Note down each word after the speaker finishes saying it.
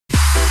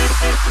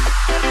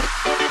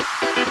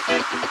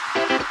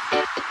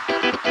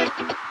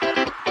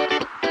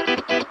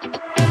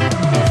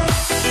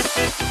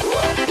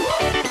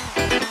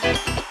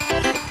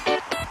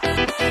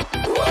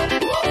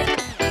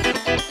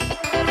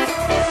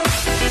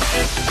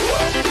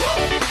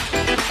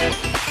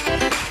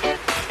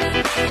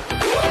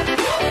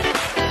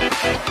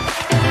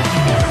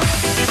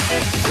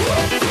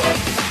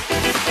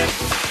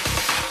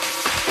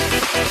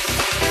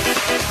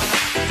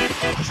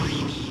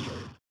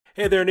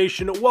Hey there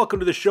nation,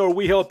 welcome to the show where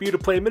we help you to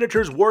play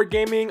miniatures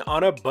wargaming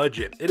on a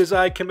budget. It is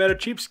I, Commander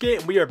Cheapskate,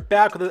 and we are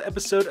back with an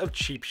episode of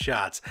Cheap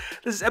Shots.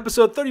 This is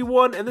episode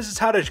 31, and this is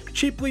how to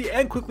cheaply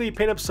and quickly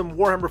paint up some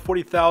Warhammer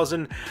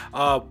 40,000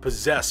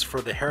 Possessed for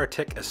the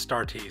Heretic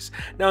Astartes.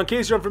 Now in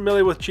case you're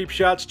unfamiliar with Cheap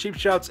Shots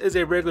is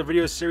a regular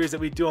video series that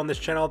we do on this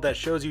channel that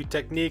shows you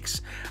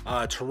techniques,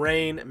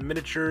 terrain,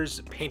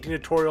 miniatures, painting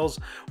tutorials,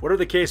 whatever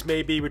the case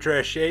may be. We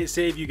try to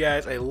save you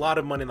guys a lot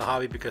of money in the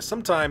hobby because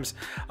sometimes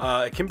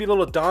it can be a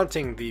little daunting,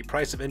 the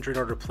price of entry in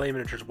order to play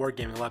miniatures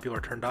wargaming. A lot of people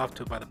are turned off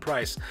to it by the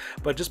price,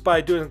 but just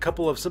by doing a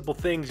couple of simple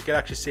things you can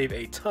actually save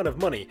a ton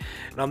of money.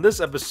 And on this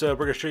episode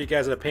we're going to show you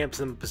guys how to paint up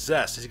some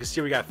Possessed. As you can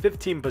see, we got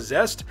 15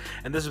 Possessed,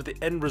 and this is what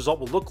the end result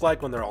will look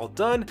like when they're all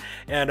done.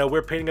 And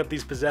we're painting up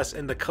these Possessed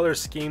in the color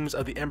schemes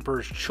of the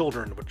Emperor's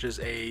Children, which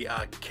is a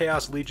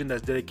Chaos Legion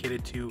that's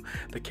dedicated to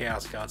the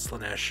Chaos God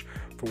Slaanesh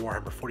for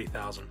Warhammer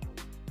 40,000.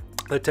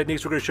 The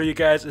techniques we're going to show you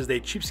guys is the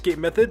Cheapskate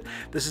method.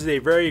 This is a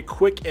very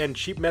quick and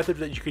cheap method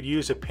that you could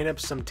use to paint up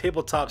some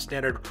tabletop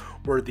standard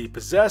worthy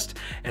Possessed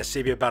and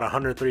save you about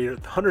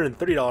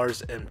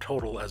 $130 in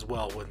total as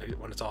well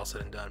when it's all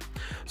said and done.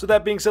 So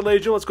that being said, ladies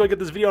and gentlemen, let's go and get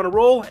this video on a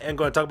roll and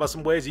go and talk about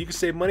some ways you can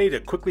save money to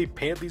quickly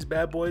paint up these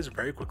bad boys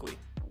very quickly.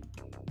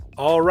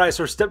 Alright,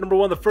 so step number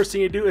one, the first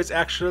thing you do is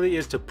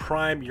to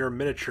prime your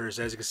miniatures.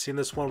 As you can see in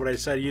this one, what I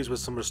decided to use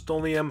was some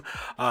Rust-Oleum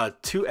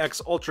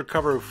 2X Ultra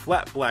Cover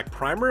Flat Black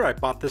Primer. I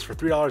bought this for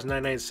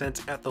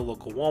 $3.99 at the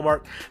local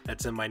Walmart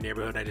that's in my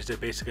neighborhood. I just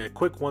did basically a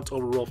quick once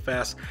over real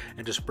fast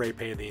and just spray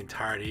painted the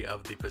entirety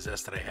of the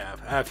Possessed that I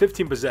have. I have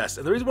 15 Possessed,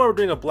 and the reason why we're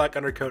doing a black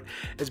undercoat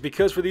is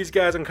because for these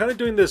guys I'm kind of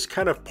doing this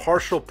kind of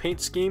partial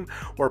paint scheme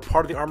where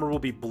part of the armor will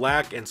be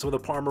black and some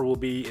of the armor will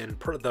be in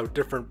the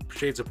different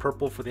shades of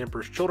purple for the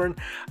Emperor's Children.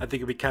 I think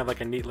it'd be kind of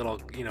like a neat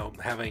little,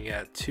 having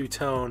a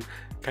two-tone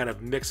kind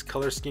of mixed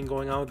color scheme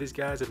going on with these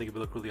guys. I think it would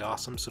look really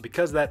awesome. So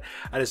because of that,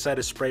 I decided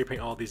to spray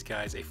paint all these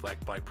guys a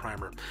flat black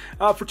primer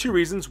for two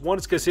reasons. One,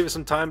 it's going to save us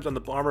some time on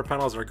the armor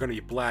panels that are going to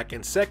be black,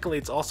 and secondly,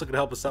 it's also going to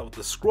help us out with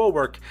the scroll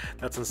work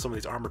that's on some of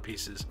these armor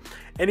pieces.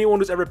 Anyone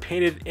who's ever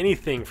painted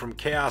anything from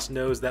Chaos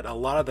knows that a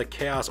lot of the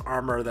Chaos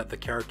armor that the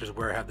characters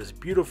wear have this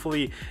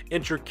beautifully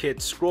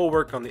intricate scroll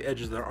work on the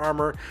edges of their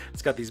armor.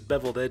 It's got these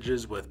beveled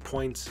edges with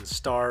points and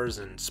stars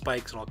and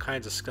spikes and all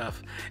kinds of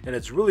stuff, and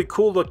it's really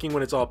cool looking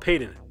when it's all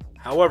painted.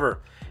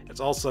 However, it's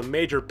also a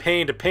major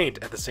pain to paint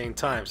at the same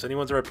time. So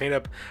anyone's ever painted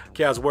up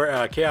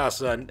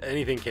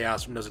anything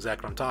Chaos knows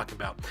exactly what I'm talking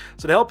about.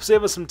 So to help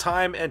save us some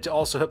time and to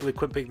also help me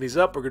quit picking these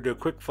up, we're going to do a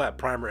quick flat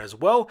primer as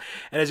well.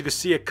 And as you can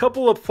see, a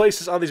couple of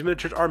places on these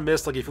miniatures are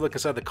missed. Like if you look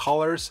inside the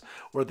collars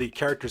where the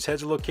characters'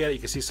 heads are located, you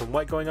can see some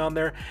white going on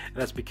there. And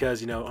that's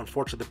because,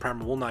 unfortunately, the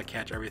primer will not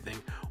catch everything,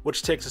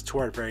 which takes us to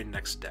our very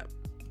next step.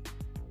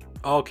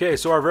 Okay,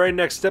 so our very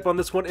next step on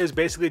this one is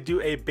basically do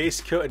a base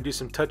coat and do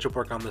some touch-up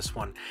work on this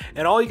one.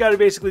 And all you got to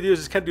basically do is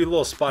just kind of do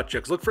little spot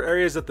checks. Look for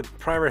areas that the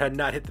primer had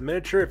not hit the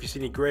miniature. If you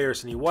see any gray or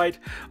any white,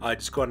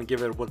 just go ahead and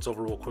give it a once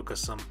over real quick with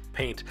some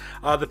paint.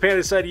 The paint I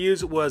decided to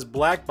use was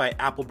black by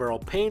Apple Barrel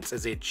Paints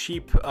as a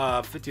cheap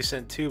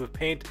 50-cent tube of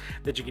paint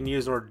that you can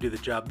use in order to do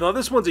the job. Now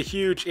this one's a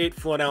huge 8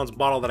 fluid ounce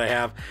bottle that I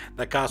have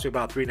that cost me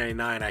about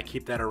 $3.99. I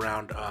keep that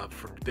around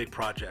for big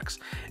projects.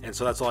 And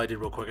so that's all I did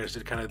real quick. I just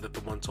did kind of the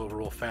once over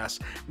real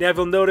fast. Now if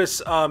you'll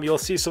notice, you'll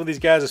see some of these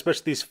guys,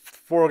 especially these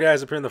 4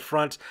 guys up here in the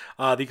front,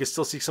 you can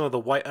still see some of the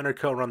white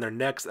undercoat around their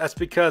necks. That's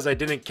because I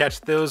didn't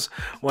catch those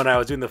when I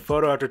was doing the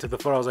photo. After I took the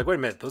photo, I was like, wait a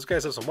minute, those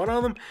guys have some white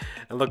on them?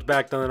 And looked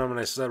back down them and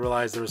I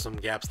realized there were some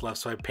gaps left,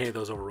 so I painted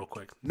those over real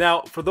quick.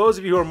 Now, for those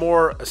of you who are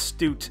more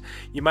astute,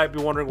 you might be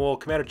wondering, well,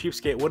 Commander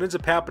Cheapskate, what ends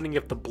up happening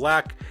if the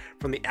black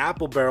from the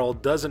Apple Barrel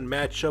doesn't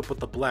match up with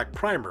the black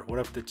primer? What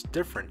if it's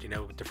different,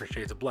 different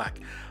shades of black?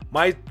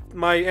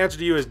 My answer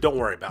to you is don't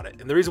worry about it.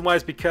 And the reason why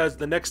is because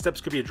the next steps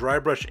could be a dry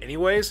brush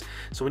anyways.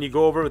 So when you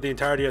go over with the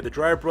entirety of the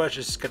dry brush,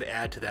 it's just going to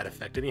add to that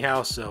effect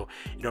anyhow. So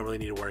you don't really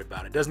need to worry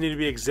about it. It doesn't need to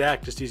be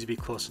exact, just needs to be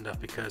close enough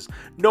because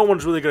no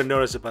one's really going to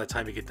notice it by the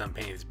time you get done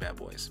painting these bad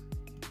boys.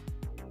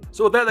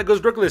 So with that goes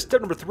directly to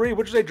step number 3,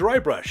 which is a dry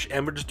brush.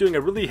 And we're just doing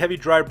a really heavy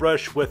dry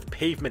brush with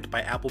Pavement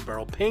by Apple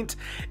Barrel Paint.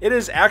 It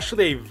is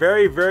actually a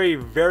very, very,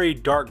 very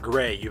dark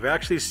gray. You've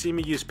actually seen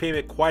me use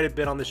Pavement quite a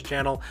bit on this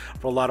channel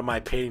for a lot of my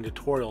painting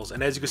tutorials.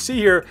 And as you can see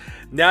here,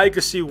 now you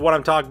can see what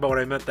I'm talking about when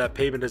I meant that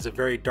Pavement is a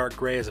very dark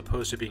gray as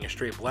opposed to being a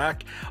straight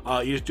black.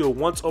 You just do it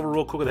once over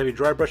real quick with heavy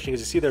dry brushing. As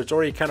you see there, it's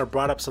already kind of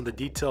brought up some of the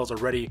details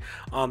already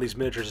on these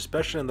miniatures,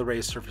 especially in the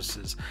raised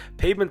surfaces.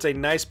 Pavement's a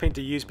nice paint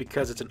to use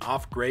because it's an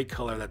off gray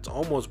color that's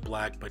almost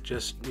black, but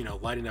just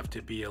light enough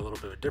to be a little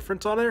bit of a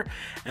difference on there.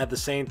 And at the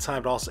same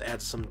time, it also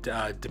adds some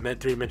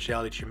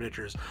three-dimensionality to your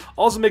miniatures.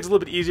 Also makes it a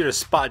little bit easier to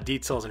spot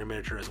details in your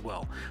miniature as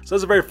well. So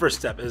that's the very first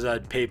step, is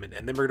Pavement,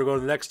 and then we're going to go to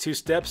the next 2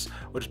 steps,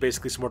 which is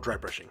basically some more dry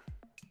brushing.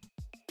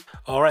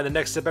 Alright, the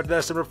next step after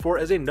that, step number 4,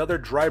 is another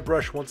dry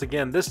brush. Once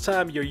again, this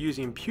time you're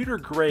using pewter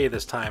gray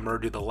this time in order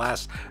to do the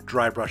last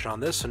dry brush on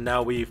this. So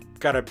now we've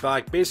got a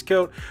black base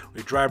coat,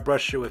 we dry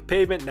brush it with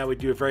pavement, now we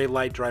do a very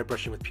light dry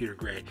brushing with pewter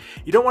gray.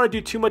 You don't want to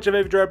do too much of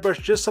a dry brush,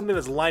 just something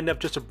that's lined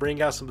up just to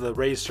bring out some of the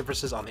raised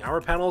surfaces on the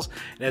armor panels.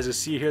 And as you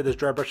see here, this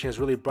dry brushing has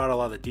really brought a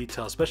lot of the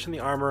detail, especially in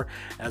the armor,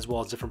 as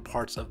well as different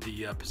parts of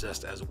the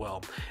Possessed as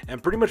well.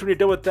 And pretty much when you're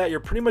done with that,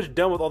 you're pretty much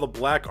done with all the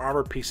black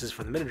armor pieces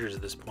for the miniatures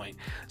at this point.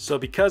 So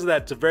because of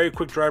that, it's a very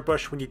quick dry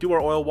brush. When you do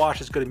our oil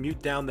wash, it's going to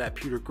mute down that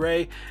pewter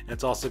gray, and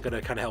it's also going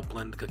to kind of help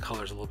blend the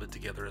colors a little bit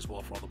together as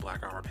well for all the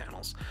black armor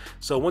panels.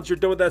 So once you're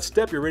done with that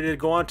step, you're ready to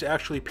go on to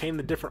actually paint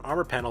the different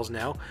armor panels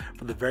now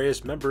for the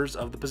various members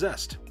of the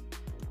Possessed.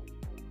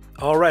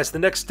 Alright, so the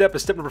next step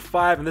is step number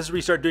 5, and this is where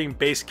you start doing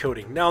base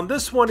coating. Now on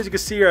this one, as you can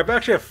see here, I've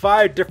actually have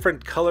 5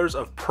 different colors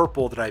of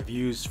purple that I've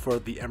used for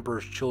the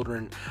Emperor's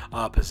Children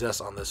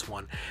Possessed on this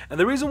one. And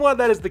the reason why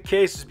that is the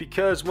case is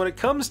because when it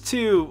comes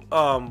to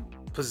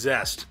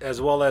Possessed, as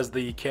well as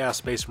the Chaos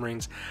Space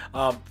Marines,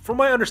 from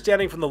my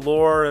understanding from the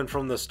lore and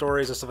from the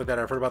stories and stuff like that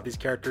I've heard about these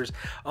characters,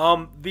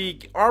 the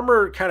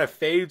armor kind of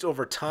fades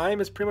over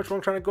time is pretty much what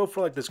I'm trying to go for,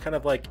 like this kind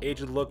of like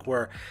aged look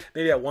where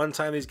maybe at one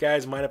time these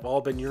guys might have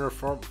all been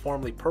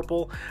uniformly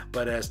purple,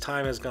 but as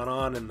time has gone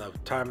on and the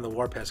time in the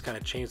warp has kind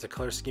of changed the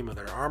color scheme of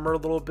their armor a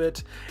little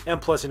bit, and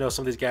plus, you know,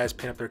 some of these guys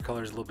paint up their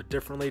colors a little bit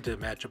differently to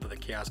match up with the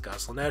Chaos God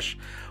Slanesh,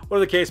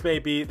 whatever the case may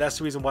be. That's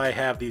the reason why I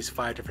have these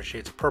 5 different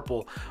shades of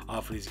purple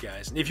for these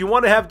guys. And if you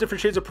want to have different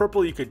shades of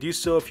purple, you could do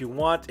so if you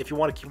want. If you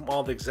want to keep them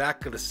all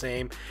exactly the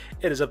same,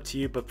 it is up to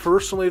you. But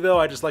personally though,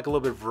 I just like a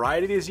little bit of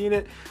variety in this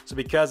unit. So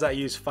because I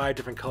use 5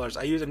 different colors,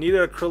 I use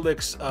Anita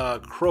Acrylics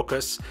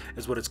Crocus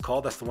is what it's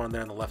called. That's the one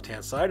there on the left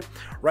hand side.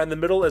 Right in the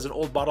middle is an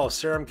old bottle of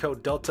Serum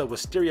Coat Delta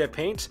Wisteria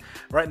paint.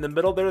 Right in the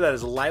middle there, that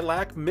is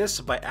Lilac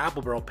Mist by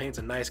Apple Barrel Paints,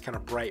 a nice kind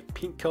of bright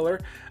pink color,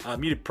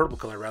 muted purple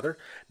color rather.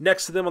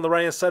 Next to them on the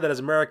right hand side, that is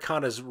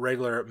Americana's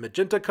regular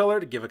magenta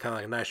color to give it kind of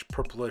like a nice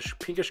purplish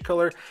pinkish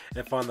color.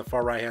 And on the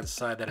far right hand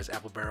side, that is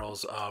Apple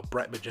Barrel's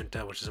bright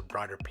magenta, which is a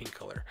brighter pink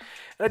color.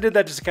 And I did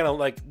that just to kind of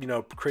like, you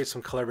know, create some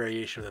color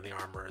variation within the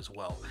armor as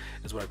well,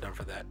 is what I've done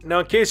for that. Now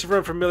in case you're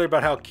unfamiliar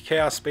about how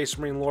Chaos Space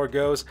Marine lore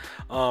goes,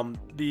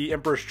 the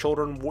Emperor's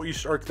Children,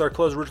 their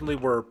colors originally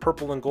were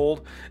purple and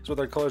gold is what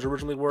their colors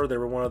originally were. They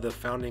were one of the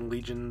founding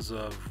legions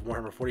of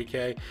Warhammer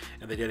 40k,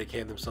 and they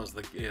dedicated themselves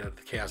to the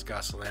Chaos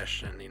God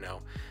Slanesh, and, you know,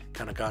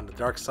 kind of gone to the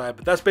dark side.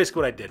 But that's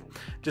basically what I did.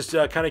 Just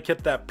kind of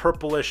kept that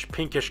purplish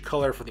pinkish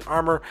color for the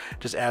armor,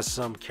 just add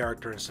some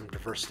character and some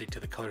diversity to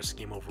the color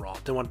scheme overall.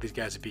 Didn't want these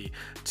guys to be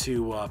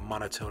too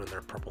monotone in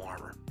their purple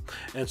armor.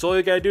 And so all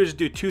you gotta do is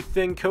do 2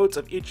 thin coats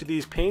of each of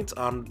these paints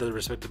on the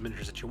respective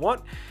miniatures that you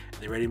want,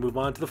 and you're ready to move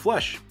on to the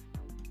flesh.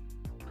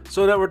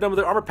 So now we're done with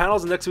the armor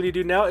panels. The next thing we need to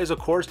do now is, of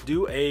course,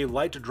 do a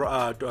light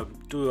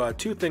do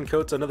 2 thin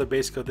coats, another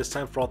base coat, this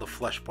time for all the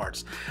flesh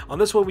parts. On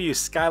this one, we use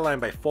Skyline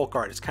by Folk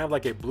Art. It's kind of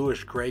like a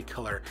bluish gray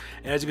color.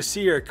 And as you can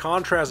see here, it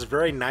contrasts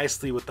very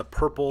nicely with the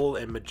purple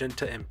and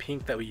magenta and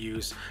pink that we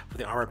use for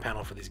the armor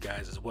panel for these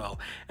guys as well.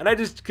 And I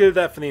just did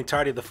that for the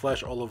entirety of the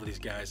flesh all over these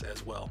guys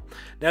as well.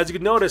 Now, as you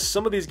can notice,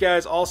 some of these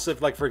guys also,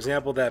 like for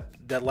example, that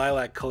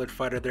lilac colored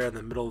fighter there in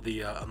the middle of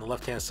the, on the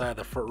left-hand side of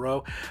the front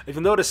row, if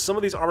you'll notice, some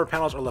of these armor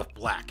panels are left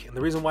black. And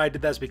the reason why I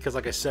did that is because,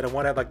 like I said, I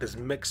want to have like this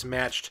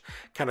mix-matched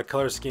kind of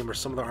color scheme where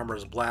some of the armor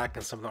is black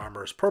and some of the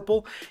armor is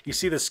purple. You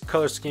see this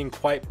color scheme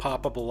quite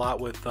pop up a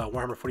lot with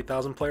Warhammer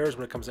 40,000 players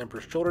when it comes to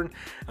Emperor's Children.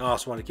 I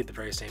also want to keep the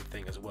very same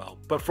thing as well.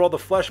 But for all the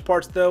flesh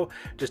parts though,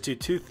 just do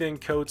 2 thin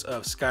coats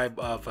of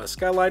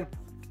Skyline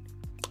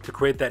to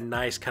create that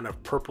nice kind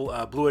of purple,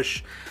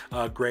 bluish,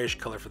 grayish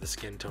color for the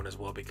skin tone as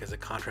well, because it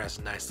contrasts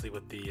nicely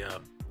with the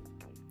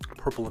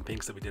purple and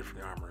pinks that we did for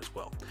the armor as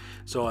well.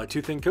 So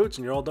 2 thin coats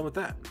and you're all done with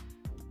that.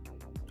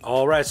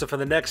 Alright, so for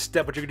the next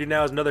step, what you're going to do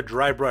now is another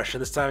dry brush,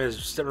 and this time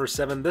is step number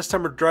 7. This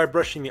time we're dry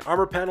brushing the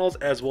armor panels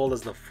as well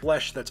as the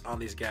flesh that's on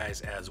these guys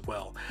as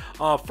well.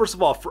 First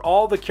of all, for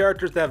all the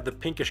characters that have the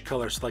pinkish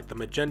colors, like the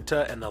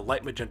magenta and the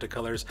light magenta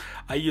colors,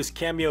 I use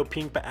Cameo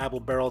Pink by Apple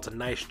Barrel. It's a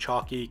nice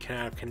chalky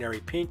kind of canary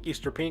pink,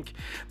 Easter pink,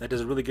 that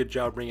does a really good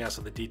job bringing out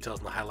some of the details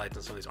and the highlights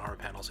on some of these armor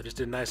panels. So I just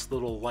did a nice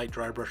little light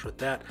dry brush with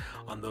that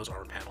on those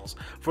armor panels.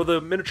 For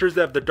the miniatures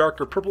that have the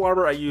darker purple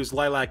armor, I use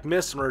Lilac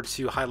Mist in order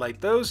to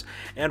highlight those,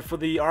 and for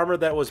the armor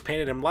that was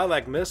painted in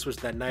Lilac Mist, which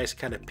is that nice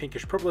kind of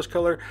pinkish purplish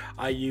color,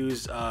 I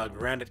use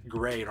Granite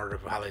Gray in order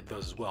to highlight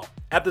those as well.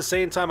 At the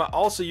same time, I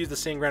also use the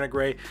same Granite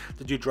Gray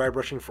to do dry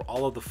brushing for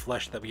all of the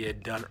flesh that we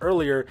had done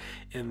earlier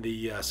in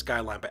the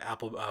Skyline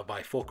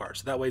by Folk Art.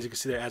 So that way, as you can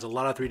see, there adds a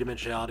lot of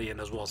 3-dimensionality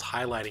and as well as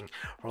highlighting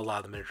for a lot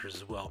of the miniatures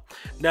as well.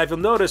 Now, if you'll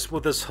notice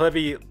with this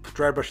heavy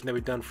dry brushing that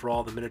we've done for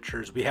all the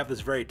miniatures, we have this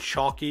very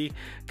chalky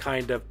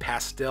kind of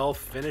pastel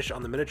finish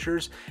on the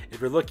miniatures. If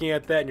you're looking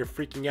at that and you're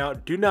freaking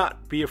out, do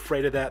not be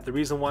afraid of that. The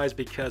reason why is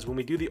because when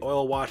we do the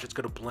oil wash, it's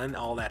going to blend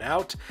all that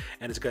out,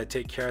 and it's going to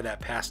take care of that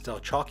pastel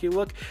chalky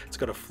look. It's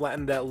going to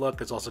flatten that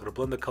look. It's also going to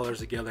blend the colors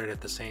together, and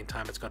at the same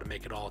time, it's going to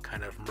make it all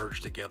kind of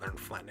merge together and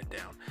flatten it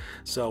down.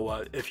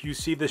 So if you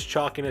see this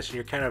chalkiness and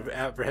you're kind of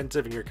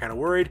apprehensive and you're kind of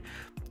worried,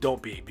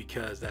 don't be,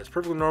 because that's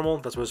perfectly normal.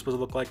 That's what it's supposed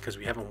to look like, because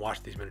we haven't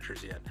washed these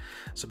miniatures yet.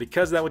 So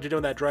because of that, what you're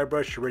doing with that dry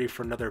brush, you're ready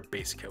for another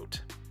base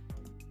coat.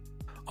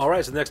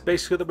 Alright, so the next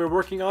base coat that we're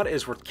working on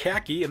is for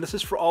khaki, and this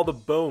is for all the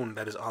bone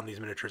that is on these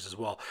miniatures as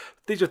well.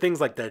 These are things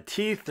like their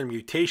teeth, their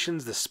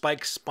mutations, the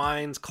spikes,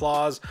 spines,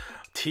 claws,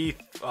 teeth,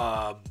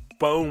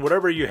 bone,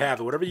 whatever you have,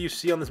 whatever you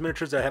see on these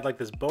miniatures that have like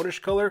this bonish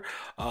color,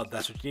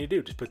 that's what you need to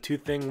do. Just put 2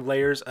 thin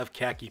layers of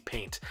khaki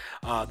paint.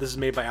 This is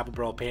made by Apple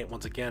Barrel Paint.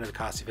 Once again, it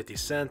costs you 50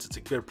 cents. It's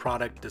a good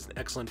product, does an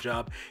excellent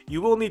job.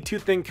 You will need 2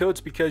 thin coats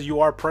because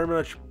you are pretty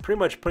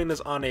much putting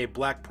this on a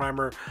black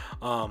primer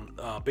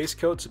base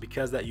coat. So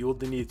because of that, you will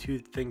need 2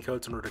 thin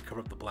coats in order to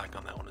cover up the black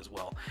on that one as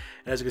well.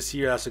 And as you can see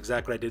here, that's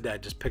exactly what I did. I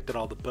just picked out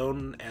all the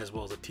bone as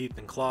well as the teeth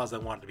and claws I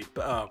wanted to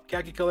be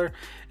khaki color,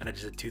 and I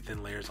just did 2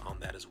 thin layers on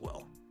that as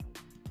well.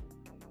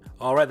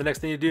 Alright, the next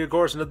thing you do, of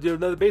course, is do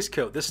another base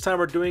coat. This time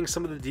we're doing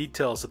some of the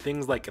details, so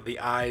things like the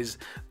eyes,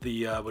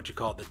 the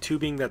the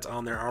tubing that's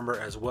on their armor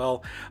as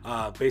well.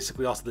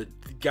 Basically also the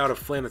gout of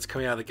flame that's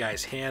coming out of the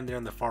guy's hand there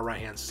on the far right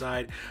hand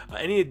side.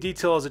 Any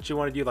details that you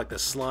want to do, like the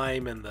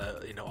slime and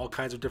the all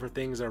kinds of different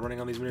things that are running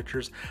on these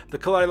miniatures. The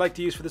color I like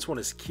to use for this one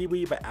is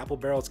Kiwi by Apple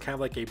Barrel. It's kind of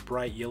like a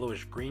bright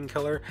yellowish green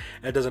color,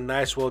 and it does a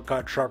nice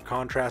well-cut sharp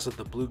contrast with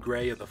the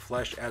blue-gray of the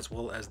flesh as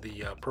well as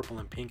the purple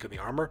and pink of the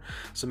armor.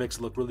 So it makes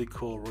it look really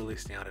cool, really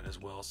stand out as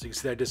well. So you can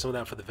see I did some of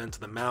that for the vents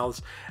of the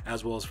mouths,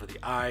 as well as for the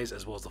eyes,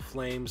 as well as the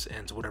flames,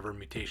 and so whatever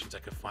mutations I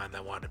could find that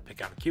I wanted to pick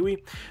out in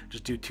Kiwi.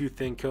 Just do 2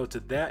 thin coats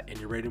of that, and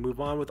you're ready to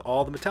move on with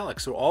all the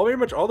metallics. So pretty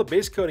much all the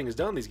base coating is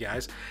done. These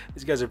guys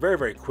are very,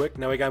 very quick.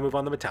 Now we gotta move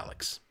on to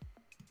metallics.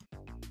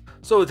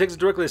 So it takes us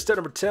directly to step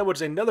number 10, which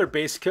is another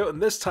base coat,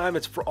 and this time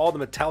it's for all the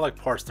metallic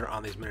parts that are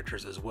on these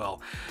miniatures as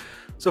well.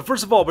 So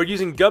first of all, we're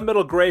using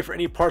gunmetal gray for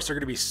any parts that are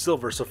going to be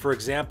silver. So for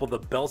example, the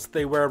belts that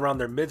they wear around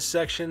their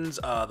midsections,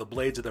 the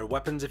blades of their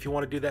weapons, if you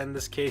want to do that in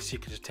this case, you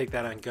can just take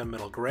that on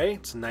gunmetal gray.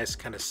 It's a nice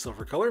kind of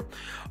silver color.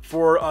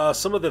 For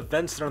some of the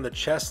vents that are on the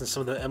chest and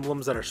some of the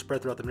emblems that are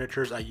spread throughout the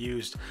miniatures, I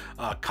used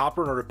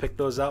copper in order to pick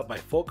those out by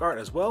folk art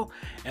as well.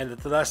 And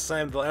the last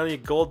time, the only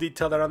gold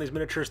detail that are on these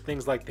miniatures,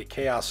 things like the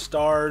chaos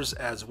stars,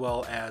 as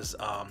well as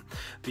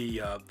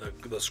the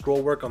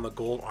scroll work on the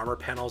gold armor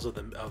panels of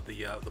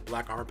the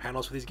black armor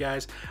panels for these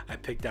guys, I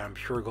picked out in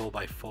pure gold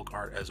by folk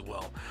art as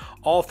well.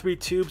 All 3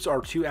 tubes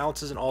are 2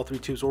 ounces, and all 3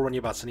 tubes will run you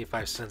about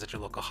 75 cents at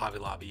your local Hobby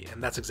Lobby,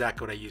 and that's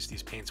exactly what I use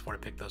these paints for, to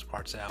pick those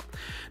parts out.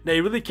 Now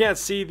you really can't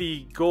see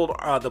the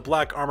the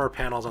black armor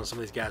panels on some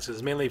of these guys because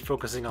it's mainly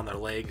focusing on their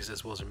legs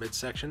as well as their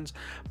midsections.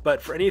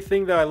 But for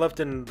anything that I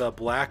left in the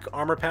black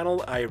armor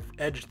panel, I've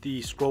edged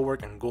the scroll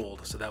work in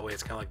gold, so that way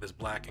it's kind of like this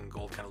black and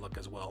gold kind of look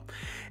as well.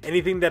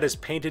 Anything that is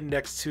painted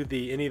next to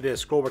any of the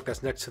scroll work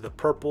that's next to the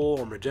purple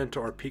or magenta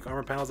or pink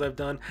armor panels I've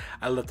done,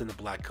 I left in the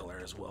black color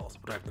as well.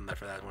 But I've done that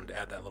for that. I wanted to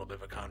add that little bit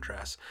of a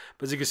contrast.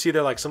 But as you can see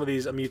there, like some of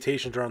these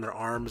mutations are on their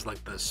arms,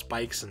 like the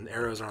spikes and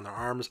arrows are on their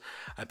arms.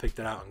 I picked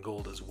it out in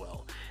gold as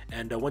well.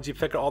 And once you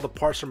pick out all the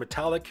parts from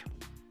metallic,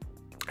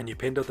 and you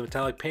paint out the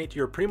metallic paint,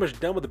 you're pretty much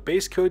done with the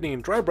base coating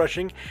and dry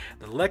brushing.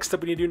 The next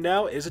step we need to do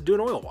now is to do an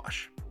oil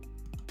wash.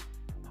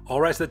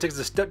 Alright, so that takes us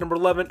to step number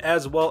 11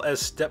 as well as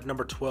step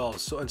number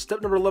 12. So in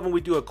step number 11, we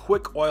do a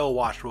quick oil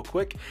wash real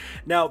quick.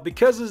 Now,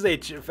 because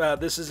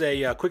this is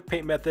a quick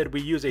paint method,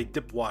 we use a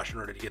dip wash in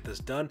order to get this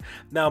done.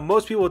 Now,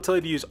 most people will tell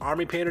you to use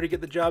Army Painter to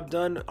get the job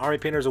done. Army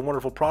Painter is a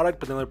wonderful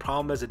product, but the only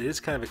problem is it is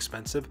kind of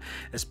expensive,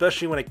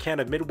 especially when a can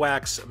of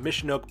mid-wax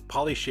Mission Oak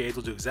poly shades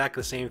will do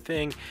exactly the same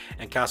thing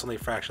and cost only a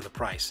fraction of the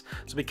price.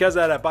 So because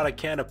of that, I bought a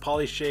can of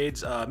poly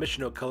shades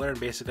Mission Oak color, and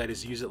basically I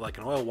just use it like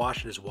an oil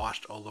wash and just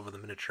washed all over the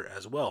miniature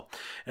as well.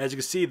 And as you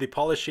can see, the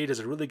polish shade does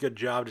a really good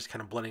job just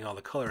kind of blending all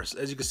the colors.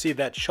 As you can see,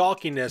 that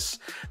chalkiness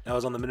that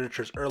was on the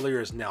miniatures earlier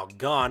is now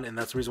gone, and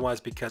that's the reason why. It's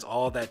because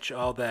all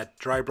that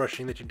dry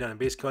brushing that you've done in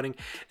base coating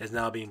is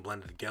now being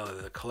blended together.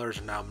 The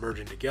colors are now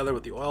merging together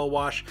with the oil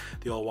wash.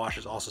 The oil wash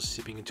is also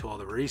seeping into all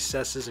the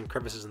recesses and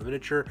crevices in the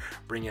miniature,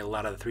 bringing a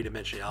lot of the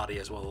three-dimensionality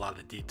as well as a lot of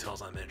the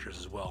details on miniatures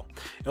as well.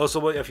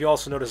 Also, if you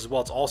also notice as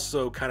well, it's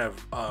also kind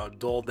of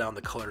dulled down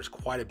the colors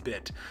quite a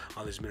bit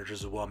on these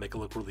miniatures as well, make it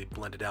look really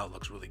blended out. It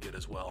looks really good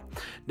as well.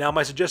 Now,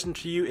 my suggestion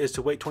to you is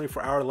to wait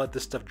 24 hours to let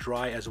this stuff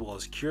dry as well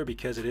as cure,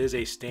 because it is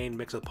a stained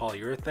mix of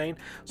polyurethane,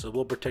 so it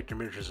will protect your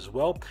miniatures as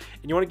well.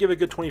 And you want to give it a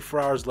good 24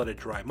 hours to let it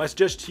dry. My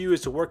suggestion to you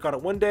is to work on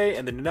it one day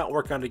and then do not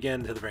work on it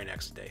again until the very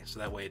next day, so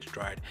that way it's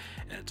dried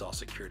and it's all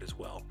secured as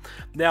well.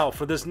 Now,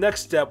 for this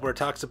next step where it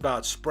talks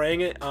about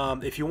spraying it,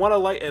 if you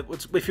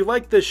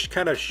like this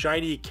kind of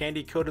shiny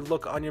candy coated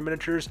look on your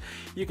miniatures,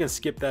 you can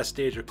skip that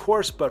stage of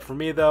course. But for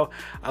me though,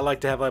 I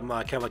like to have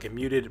kind of like a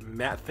muted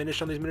matte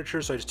finish on these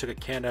miniatures, so I just took a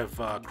can of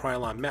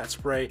Krylon matte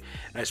spray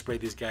and I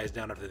sprayed these guys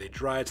down after they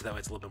dried, so that way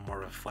it's a little bit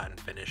more of a flattened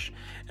finish,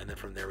 and then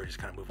from there we just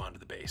kind of move on to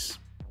the base.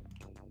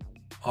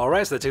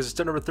 Alright, so that takes us to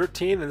step number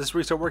 13, and this is where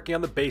we start working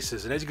on the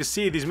bases. And as you can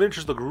see, these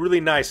miniatures look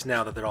really nice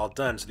now that they're all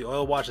done. So the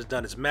oil wash has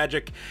done its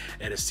magic,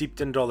 it has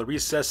seeped into all the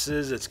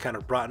recesses, it's kind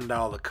of brought out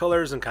all the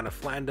colors and kind of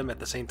flattened them, at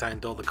the same time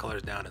dulled the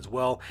colors down as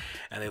well,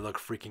 and they look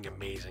freaking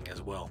amazing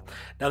as well.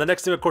 Now the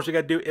next thing, of course, we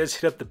got to do is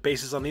hit up the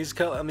bases on these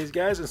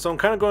guys, and so I'm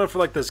kind of going for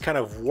like this kind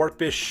of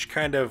warpish,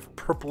 kind of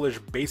purplish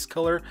base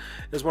color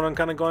is what I'm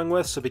kind of going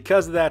with. So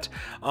because of that,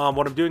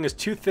 what I'm doing is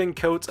 2 thin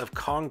coats of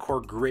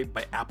Concord Grape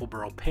by Apple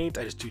Barrel Paint.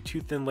 I just do 2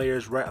 thin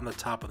layers right on the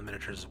top of the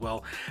miniatures as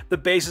well. The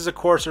bases, of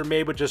course, are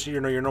made with just your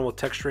normal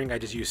texturing. I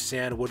just use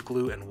sand, wood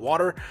glue, and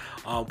water.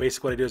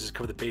 Basically what I do is just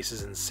cover the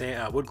bases in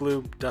sand, wood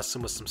glue, dust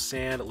them with some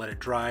sand, let it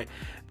dry,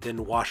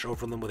 then wash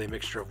over them with a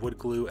mixture of wood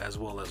glue as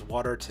well as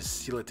water to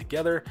seal it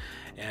together,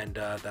 and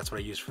that's what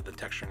I use for the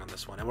texturing on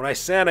this one. And when I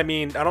sand, I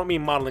don't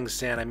mean modeling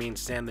sand, I mean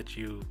sand that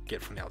you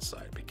get from the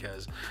outside,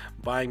 because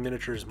buying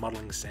miniatures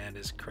modeling sand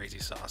is crazy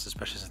sauce,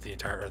 especially since the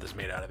entire earth is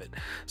made out of it.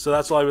 So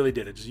that's all I really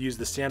did. I just used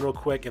the sand real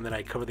quick, and then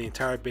I cover the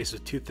entire base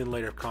with 2 thin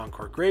layer of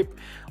Concord Grape,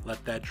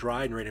 let that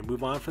dry, and ready to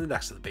move on for the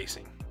next of the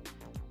basing.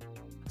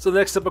 So the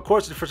next step, of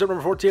course, for step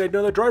number 14, I do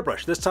another dry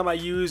brush. This time I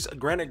use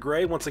granite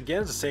gray. Once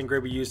again, it's the same gray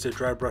we use to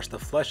dry brush the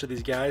flesh of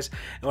these guys.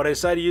 And what I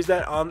decided to use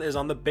that on is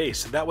on the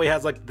base. That way it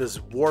has like this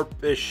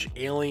warpish,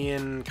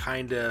 alien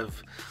kind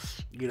of,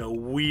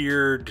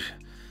 weird,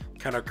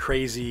 kind of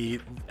crazy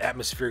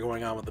atmosphere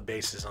going on with the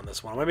bases on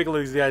this one. I'm gonna make it look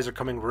like these guys are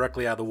coming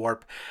directly out of the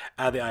warp,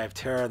 out of the Eye of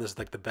Terror. This is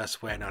like the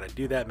best way I know how to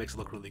do that. It makes it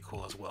look really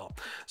cool as well.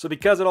 So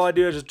because of it, all I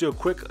do is just do a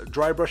quick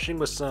dry brushing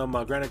with some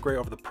granite gray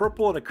over the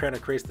purple, and it kind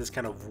of creates this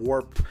kind of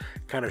warp,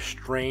 kind of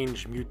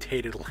strange,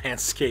 mutated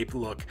landscape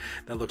look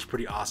that looks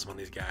pretty awesome on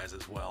these guys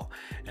as well.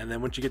 And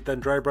then once you get done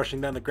dry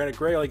brushing down the granite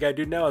gray, all you gotta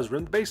do now is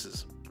rim the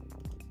bases.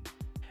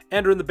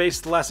 And in the base,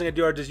 the last thing I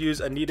do, I just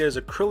use Anita's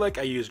acrylic.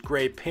 I use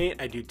gray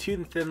paint. I do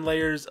 2 thin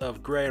layers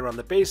of gray around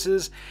the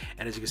bases,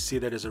 and as you can see,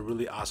 that is a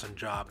really awesome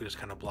job, just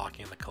kind of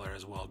blocking the color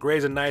as well. Gray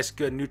is a nice,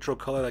 good neutral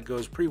color that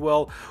goes pretty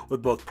well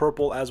with both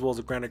purple as well as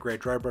the granite gray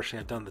dry brushing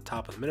I've done on the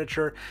top of the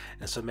miniature,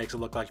 and so it makes it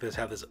look like this,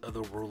 have this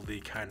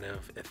otherworldly kind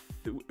of,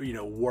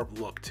 warp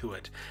look to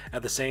it.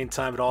 At the same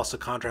time, it also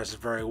contrasts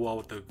very well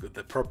with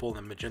the purple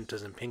and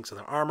magentas and pinks of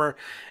the armor,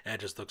 and it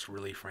just looks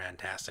really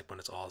fantastic when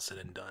it's all said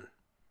and done.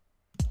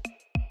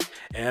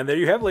 And there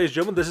you have it, ladies and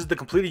gentlemen. This is the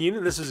completed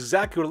unit. This is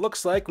exactly what it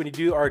looks like when you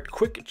do our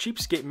quick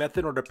cheapskate method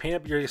in order to paint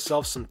up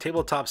yourself some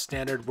tabletop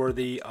standard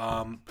worthy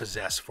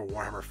Possessed for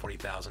Warhammer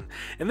 40,000.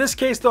 In this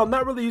case, though, I'm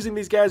not really using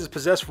these guys as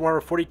Possessed for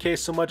Warhammer 40k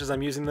so much as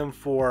I'm using them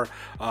for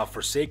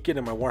Forsaken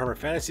and my Warhammer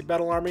Fantasy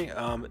Battle Army.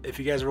 If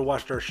you guys ever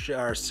watched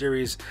our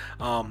series,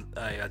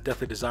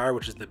 Deathly Desire,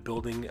 which is the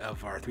building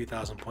of our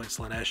 3,000 point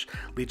Slaanesh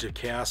Legion of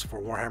Chaos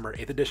for Warhammer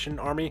 8th Edition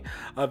Army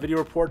video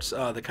reports,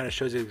 that kind of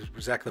shows you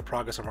exactly the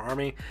progress of our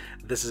army.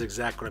 This is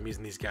exactly what I'm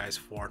using these guys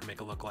for, to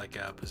make it look like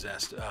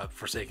Possessed,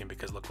 Forsaken,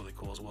 because they look really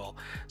cool as well.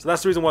 So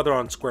that's the reason why they're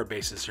on square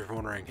bases. So if you're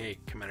wondering, hey,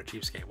 Commander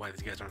Cheapskate, why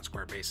these guys are on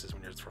square bases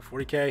when it's for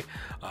 40k,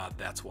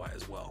 that's why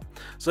as well.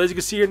 So as you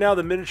can see here now,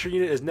 the miniature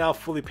unit is now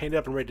fully painted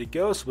up and ready to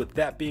go. So with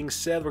that being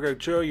said, we're going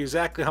to show you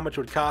exactly how much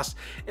it would cost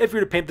if you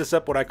were to paint this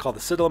up, what I call the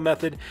Citadel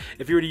method.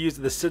 If you were to use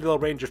the Citadel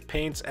range of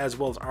paints, as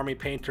well as Army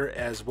Painter,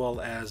 as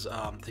well as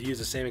to use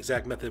the same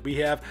exact method we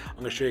have, I'm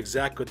going to show you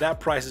exactly what that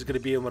price is going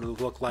to be and what it will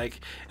look like.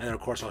 And then of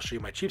course I'll show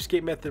you my Cheapskate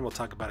method, and we'll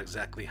talk about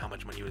exactly how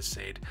much money you would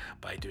save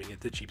by doing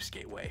it the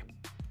Cheapskate way.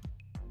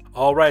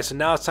 Alright, so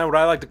now it's time what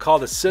I like to call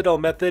the Citadel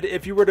method.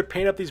 If you were to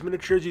paint up these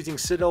miniatures using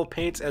Citadel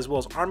paints as well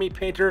as Army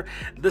Painter,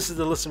 this is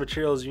the list of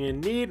materials you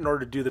need in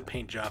order to do the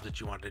paint jobs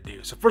that you want to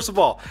do. So first of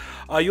all,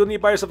 you'll need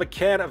to buy yourself a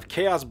can of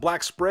Chaos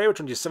Black Spray,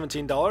 which will be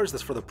 $17.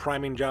 That's for the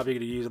priming job you're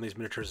going to use on these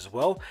miniatures as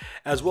well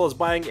as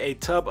buying a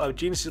tub of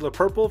Gene Stealer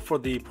Purple for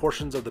the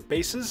portions of the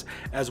bases,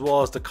 as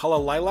well as the Color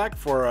Lilac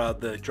for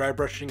the dry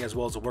brushing, as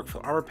well as the work for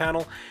the armor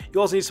panel.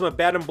 You also need some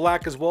Abaddon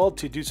Black as well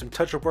to do some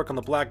touch-up work on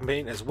the black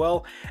paint as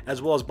well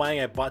as buying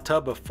a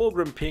tub of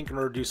Fulgrim Pink in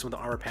order to do some of the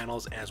armor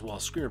panels, as well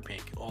as Screamer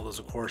Pink. All those,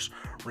 of course,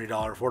 are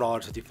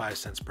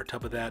 $4.55 per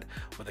tub of that,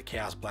 with a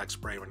Chaos Black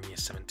Spray running you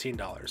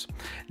 $17.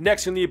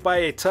 Next, you'll need to buy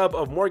a tub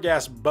of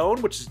Morghast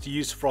Bone, which is to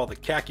use for all the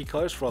khaki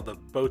colors, for all the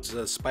boats,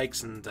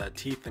 spikes, and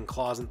teeth and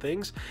claws and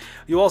things.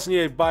 You also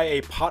need to buy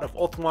a pot of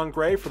Ulthuan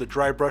Gray for the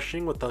dry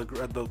brushing with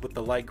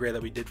the light gray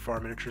that we did for our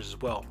miniatures as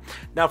well.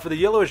 Now, for the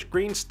yellowish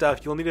green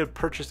stuff, you'll need to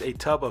purchase a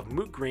tub of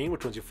Moot Green,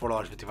 which runs you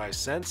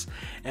 $4.55.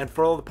 And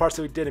for all the parts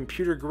that we did in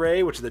Pewter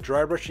Gray, which is the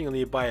dry brushing, you'll need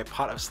to buy a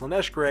pot of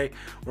Slaanesh Gray,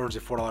 which runs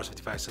you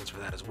 $4.55 for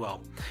that as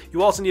well.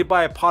 You also need to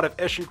buy a pot of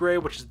Eshin Gray,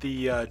 which is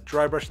the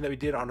dry brushing that we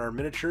did on our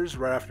miniatures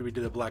right after we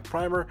did the black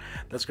primer.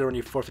 That's going to run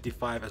you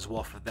 $4.55 as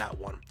well for that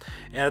one.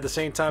 And at the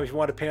same time, if you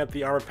want to paint up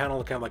the armor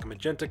panel kind of like a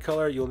magenta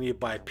color, you'll need to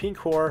buy Pink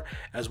Horror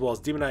as well as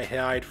Demonite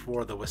Hide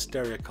for the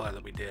Wisteria color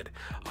that we did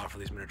for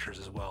these miniatures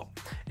as well.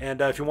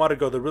 And if you want to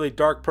go the really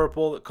dark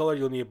purple color,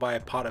 you'll need to buy a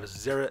pot of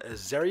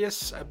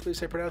Zarius, I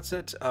believe I pronounce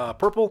it,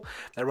 purple.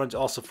 That runs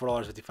also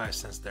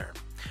 $4.55 there.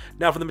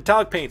 Now for the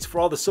metallic paints, for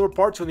all the silver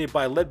parts, you'll need to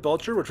buy lead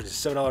belcher, which is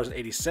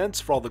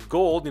 $7.80. For all the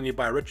gold, you'll need to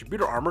buy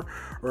retributor armor,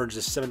 or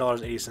just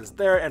 $7.80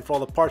 there. And for all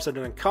the parts that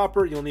are done in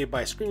copper, you'll need to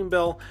buy screaming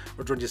bell,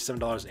 which runs just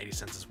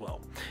 $7.80 as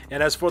well.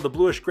 And as for the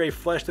bluish gray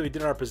flesh that we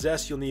did in our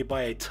possess, you'll need to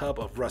buy a tub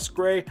of rust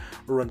gray,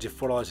 which runs you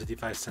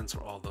 $4.55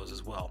 for all those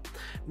as well.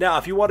 Now,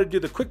 if you want to do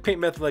the quick paint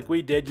method like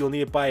we did, you'll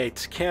need to buy a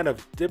can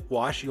of dip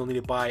wash. You'll need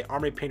to buy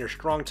Army Painter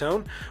Strong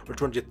Tone,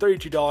 which runs you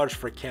 $32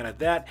 for a can of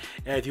that.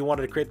 And if you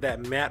wanted to create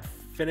that matte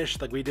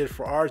finish like we did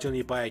for ours, you'll need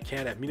to buy a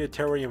can of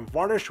Munitarium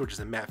Varnish, which is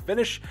a matte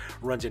finish,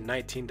 runs you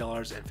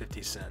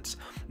 $19.50.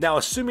 Now,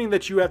 assuming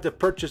that you have to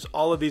purchase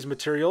all of these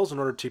materials in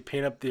order to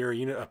paint up your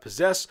unit of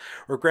Possess,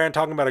 we're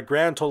talking about a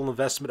grand total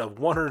investment of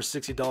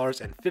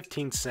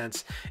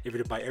 $160.15 if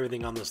you're to buy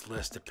everything on this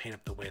list to paint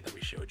up the way that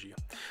we showed you.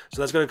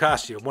 So that's going to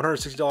cost you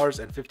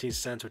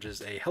 $160.15, which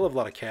is a hell of a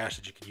lot of cash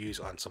that you could use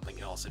on something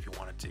else if you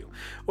wanted to,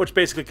 which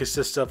basically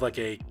consists of like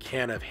a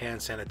can of hand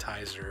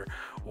sanitizer,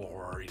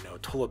 or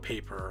toilet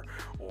paper,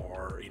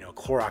 or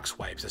Clorox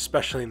wipes,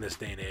 especially in this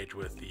day and age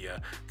with the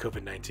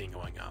COVID-19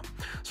 going on.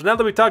 So now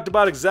that we talked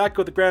about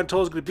exactly what the grand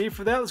total is going to be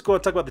for that, let's go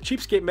and talk about the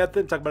cheapskate method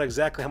and talk about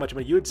exactly how much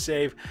money you would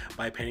save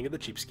by painting it the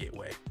cheapskate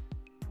way.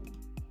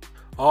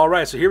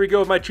 Alright, so here we go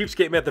with my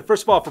cheapskate method.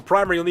 First of all, for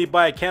primer, you'll need to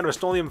buy a can of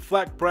Rust-Oleum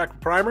Flat Black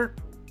Primer.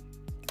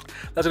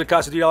 That's going to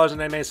cost you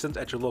 $3.99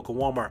 at your local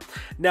Walmart.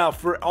 Now,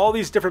 for all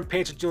these different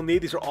paints that you'll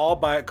need, these are all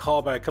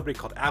called by a company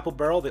called Apple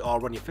Barrel. They all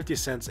run you 50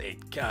 cents a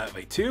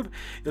tube.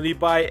 You'll need to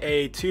buy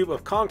a tube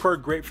of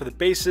Concord Grape for the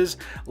bases,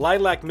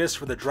 Lilac Mist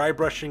for the dry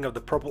brushing of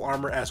the purple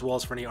armor, as well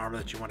as for any armor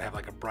that you want to have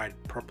like a bright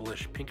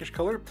purplish pinkish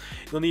color.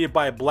 You'll need to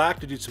buy black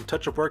to do some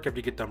touch-up work after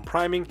you get done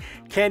priming,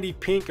 Candy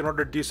Pink in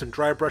order to do some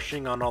dry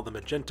brushing on all the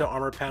magenta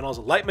armor panels,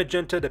 light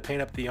magenta to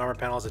paint up the armor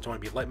panels that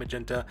want to be light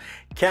magenta,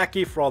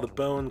 khaki for all the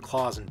bone,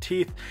 claws, and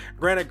teeth,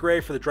 granite gray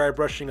for the dry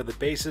brushing of the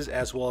bases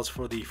as well as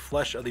for the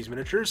flesh of these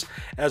miniatures,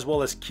 as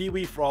well as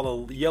kiwi for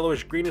all the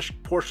yellowish greenish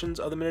portions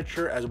of the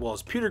miniature, as well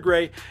as pewter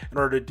gray in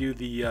order to do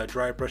the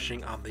dry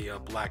brushing on the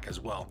black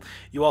as well.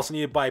 You also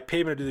need to buy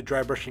pavement to do the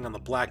dry brushing on the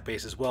black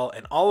base as well,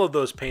 and all of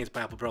those paints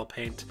by Apple Barrel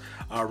Paint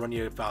run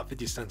you about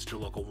 50 cents to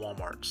your local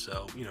Walmart,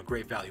 so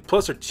great value.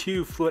 Plus they're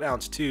 2 fluid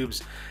ounce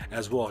tubes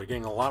as well. You're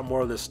getting a lot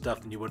more of this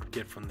stuff than you would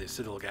get from the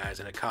Citadel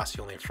guys, and it costs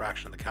you only a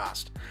fraction of the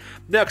cost.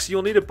 Next,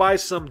 you'll need to buy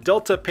some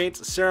Delta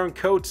Paints Serum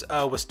Coats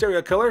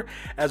Wisteria Color,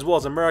 as well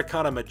as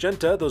Americana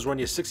Magenta. Those run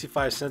you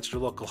 65 cents to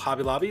your local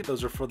Hobby Lobby.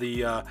 Those are for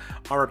the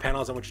armor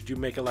panels on which you do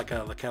make it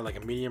kind of like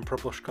a medium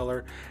purplish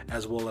color,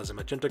 as well as a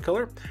magenta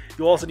color.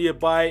 You'll also need to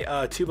buy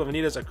a tube of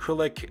Anita's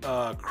acrylic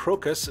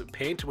crocus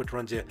paint, which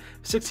runs you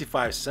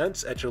 65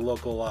 cents at your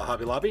local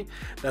Hobby Lobby.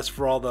 That's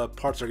for all the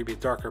parts that are going to be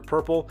darker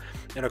purple.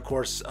 And of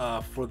course,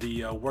 for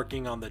the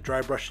working on the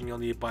dry brushing, you'll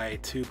need to buy a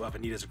tube of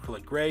Anita's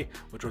acrylic gray,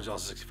 which runs you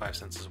also 65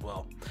 cents as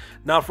well.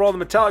 Now, for all the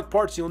metallic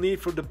parts, you'll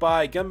need to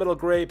buy gunmetal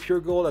gray, pure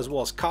gold, as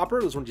well as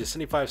copper. Those ones you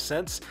 75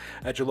 cents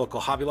at your local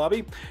Hobby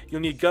Lobby.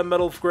 You'll need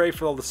gunmetal gray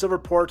for all the silver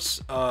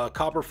parts,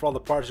 copper for all the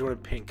parts you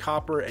want to paint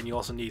copper, and you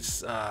also need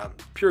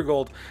pure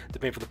gold to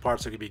paint for the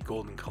parts that are going to be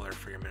golden color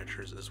for your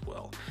miniatures as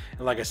well.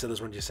 And like I said,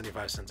 those ones you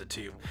 75 cents a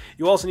tube.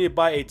 You also need to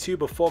buy a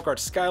tube of Folk Art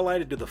Skyline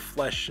to do the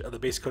flesh, the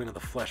base coating of the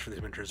flesh for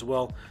these miniatures as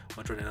well,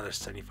 which runs another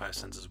 75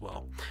 cents as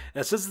well.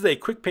 And since this is a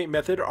quick paint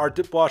method, our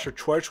dip wash of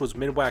choice was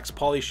Midwax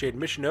Polyshade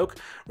Mission Oak,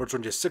 which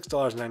runs just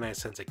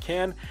 $6.99 a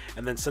can.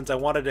 And then since I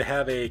wanted to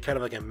have a kind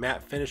of like a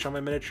matte finish on my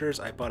miniatures,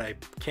 I bought a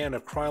can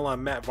of Krylon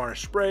Matte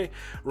Varnish Spray,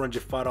 runs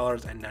you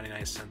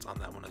 $5.99 on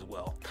that one as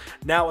well.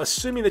 Now,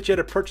 assuming that you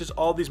had to purchase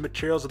all these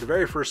materials at the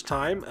very first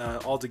time,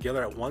 all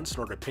together at once in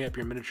order to paint up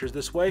your miniatures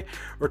this way,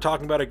 we're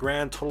talking about a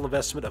grand total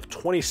investment of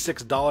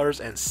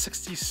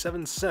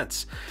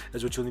 $26.67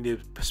 is what you'll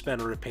need to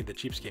spend in order to paint the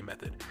cheapskate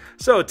method.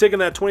 So taking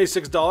that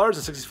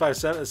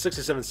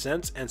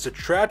 $26.67 and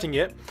subtracting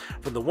it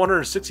from the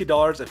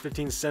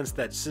 $160.15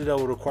 that Citadel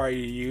would require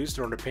you to use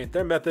in order to paint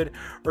their method,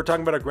 we're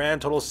talking about a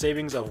grand total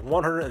savings of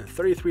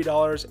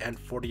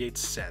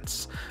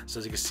 $133.48. So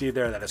as you can see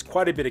there, that is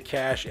quite a bit of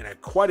cash and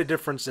quite a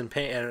difference in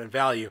paint and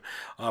value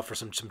for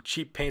some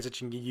cheap paints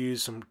that you can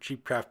use, some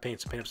cheap craft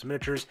paints to paint up some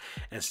miniatures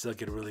and still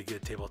get a really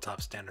good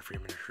tabletop standard for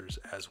your miniatures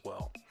as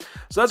well.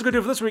 So that's going to do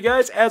it for this one,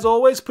 guys. As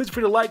always, please feel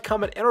free to like,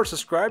 comment, and or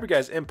subscribe. Your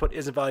guys' input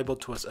is invaluable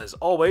to us as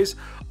always.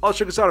 Also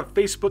check us out on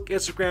Facebook,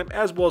 Instagram,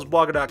 as well as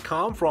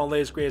blogger.com for all the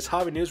latest, greatest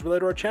hobby news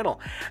related to our channel.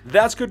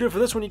 That's going to do it for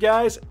this one, you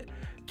guys.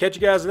 Catch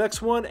you guys in the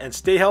next one, and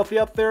stay healthy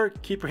out there.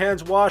 Keep your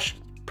hands washed,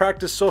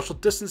 practice social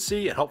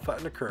distancing, and help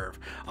flatten the curve.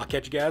 I'll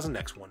catch you guys in the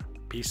next one.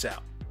 Peace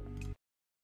out.